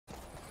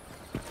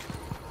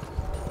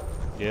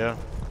Yeah.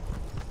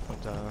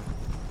 Sometimes.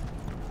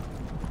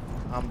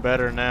 I'm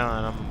better now,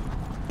 and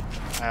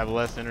I have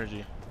less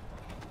energy.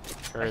 I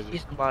Crazy. see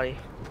somebody.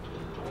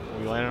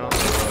 We landing on?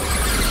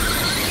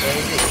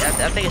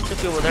 Yeah, I think it's two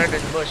people there in the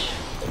bush.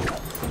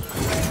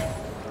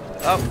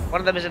 Oh,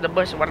 one of them is in the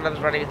bush, and one of them is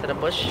running into the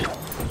bush.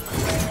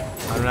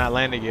 I'm not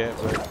landed yet,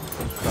 but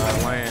if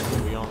I land,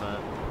 we on that.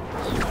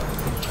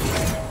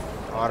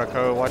 Auto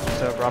code, watch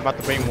yourself, bro. I'm about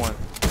to beam one.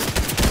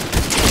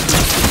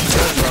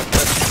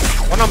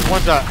 One of them's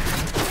one shot.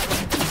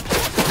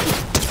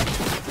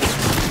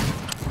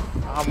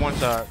 I'm one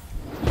shot.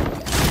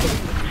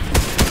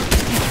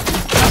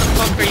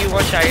 Fuck for you,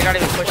 one shot. You're not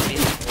even pushing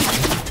me.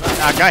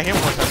 I got him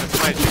one shot.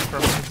 Somebody shoot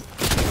from me.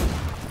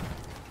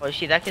 Oh,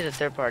 shit, that kid's a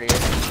third party.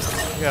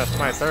 Yeah,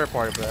 somebody third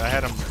party, but I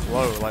had him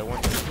low, like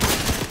one.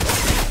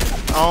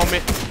 Oh,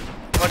 man.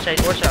 Watch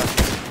out, watch out.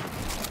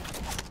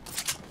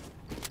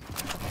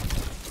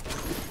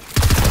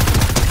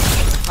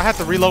 I have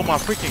to reload my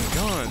freaking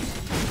gun.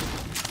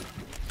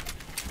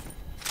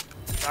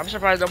 I'm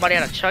surprised nobody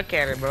had a chuck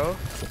cannon, bro.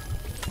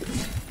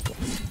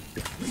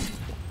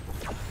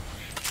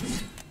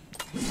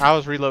 I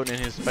was reloading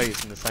in his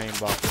face in the same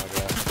box, my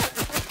guy.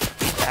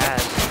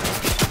 Ass.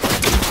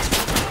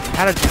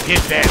 How did you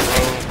get that,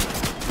 bro?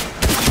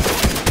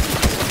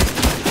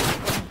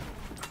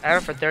 I had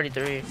him for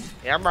 33.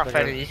 Yeah, I'm not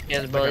fighting these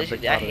kids, bro. I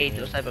hate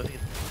those type of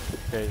people.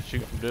 Okay,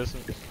 shoot from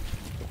distance.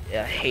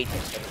 Yeah, I hate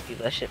those type of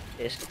people. That shit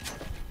pissed.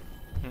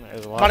 I'm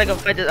gonna go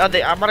fight this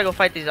other. I'm gonna go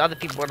fight these other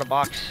people in the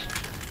box.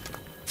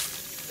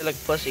 They look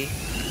pussy.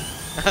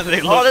 They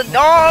look.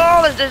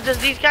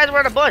 These guys were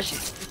in a bush.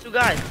 These two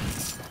guys.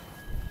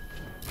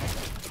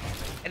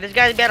 And this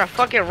guy's behind a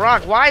fucking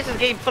rock. Why is this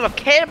game full of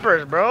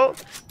campers, bro?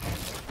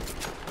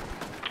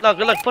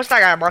 Look, push that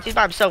guy, Mark. He's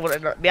by himself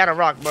behind a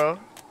rock, bro.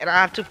 And I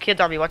have two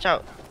kids on me. Watch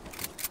out.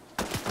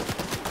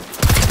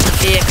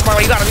 Yeah, come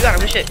on, you got him.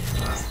 Good shit.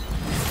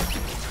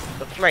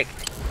 The flank.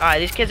 Alright,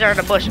 these kids are in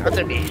the bush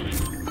under me.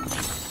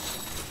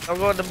 Don't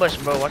go in the bush,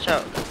 bro. Watch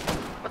out.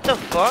 What the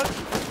fuck?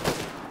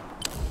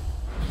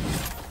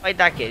 Fight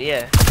that kid,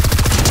 yeah.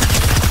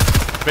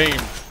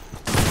 Beam.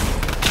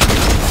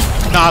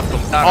 Not them.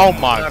 Oh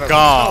my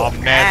god,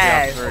 I'm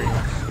nasty.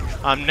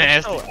 I'm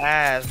nasty. So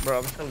ass, bro.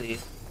 I'm telling you.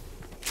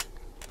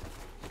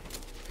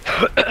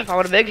 If I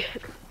want a big.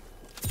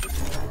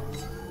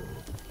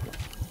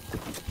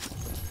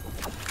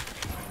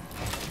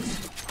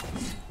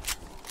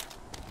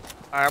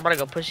 Alright, I'm gonna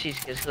go push these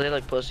kids because they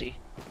look pussy.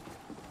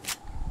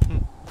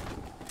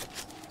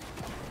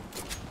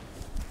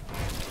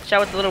 Watch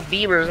out with the little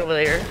beavers over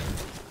there.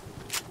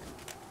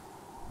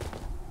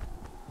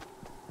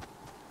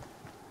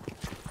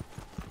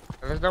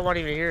 There's no one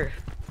even here.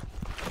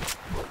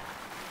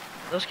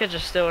 Those kids are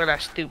still in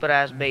that stupid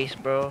ass base,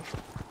 bro.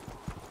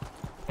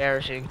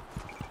 Embarrassing.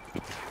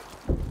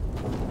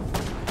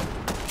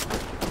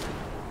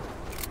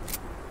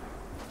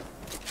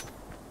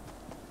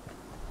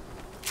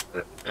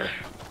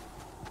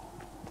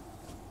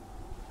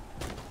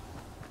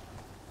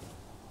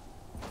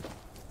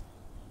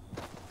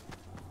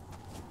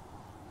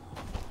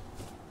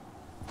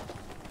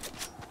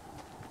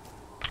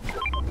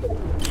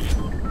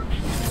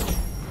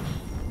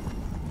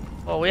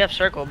 Oh, we have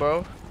circle,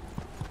 bro.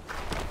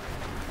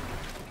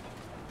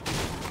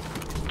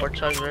 More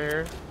chugs right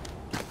here.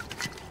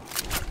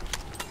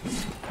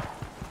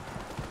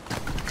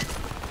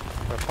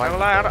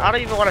 I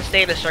don't even want to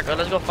stay in this circle.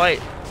 Let's go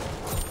fight.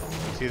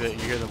 See that? You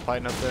hear them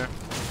fighting up there?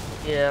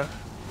 Yeah.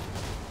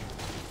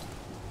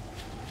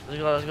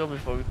 Let's go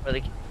before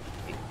they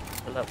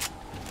fill up.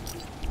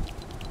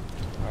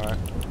 Alright.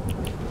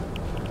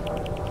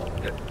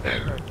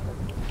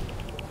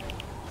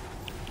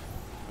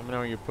 Let me know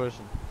when you're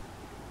pushing.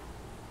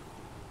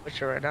 Which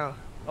are right now?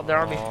 Oh, they're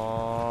on me.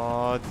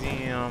 Oh,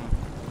 damn.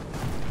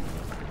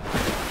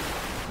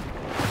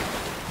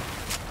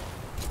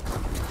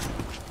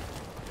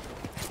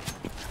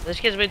 These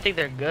kids really think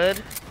they're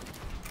good.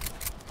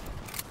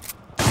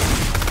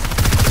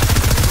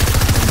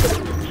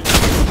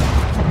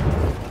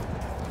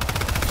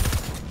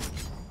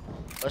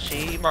 Let's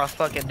see, eat my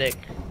fucking dick.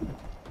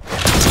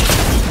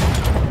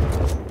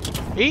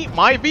 Eat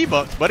my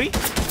V-Bucks, buddy.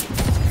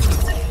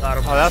 Got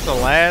him. Oh, that's the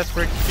last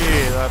freaking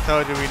kid. I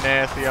told you we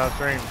nasty on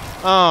stream.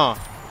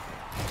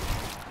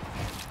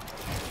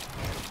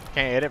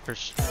 Can't edit for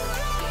sh.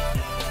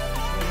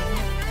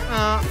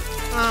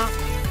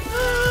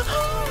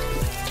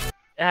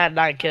 I had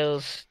 9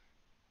 kills.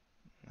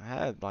 I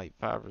had like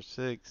 5 or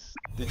 6.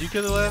 Did you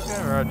kill the last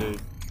guy or I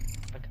did?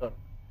 I killed him.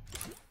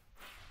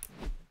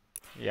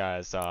 Yeah,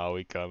 I saw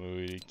we coming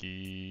with a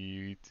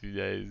key.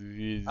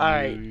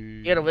 Alright,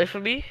 you gonna wait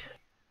for me?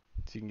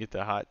 So you can get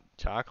the hot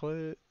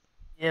chocolate?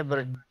 Yeah,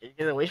 but you're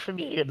gonna wait for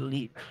me or you're gonna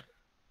leave?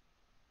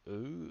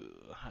 Ooh,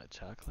 hot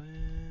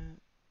chocolate?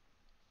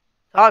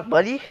 Talk,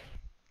 buddy.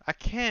 I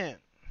can't.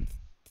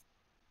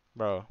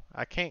 Bro,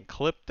 I can't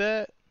clip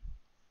that.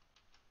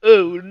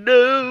 Oh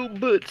no,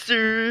 but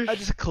sir. I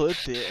just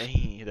clipped it and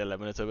he hit that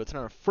 11 minutes of it.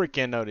 Turn a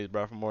freaking notice,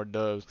 bro, for more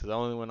dubs because I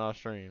only went off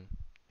stream.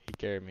 He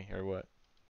carried me, or what?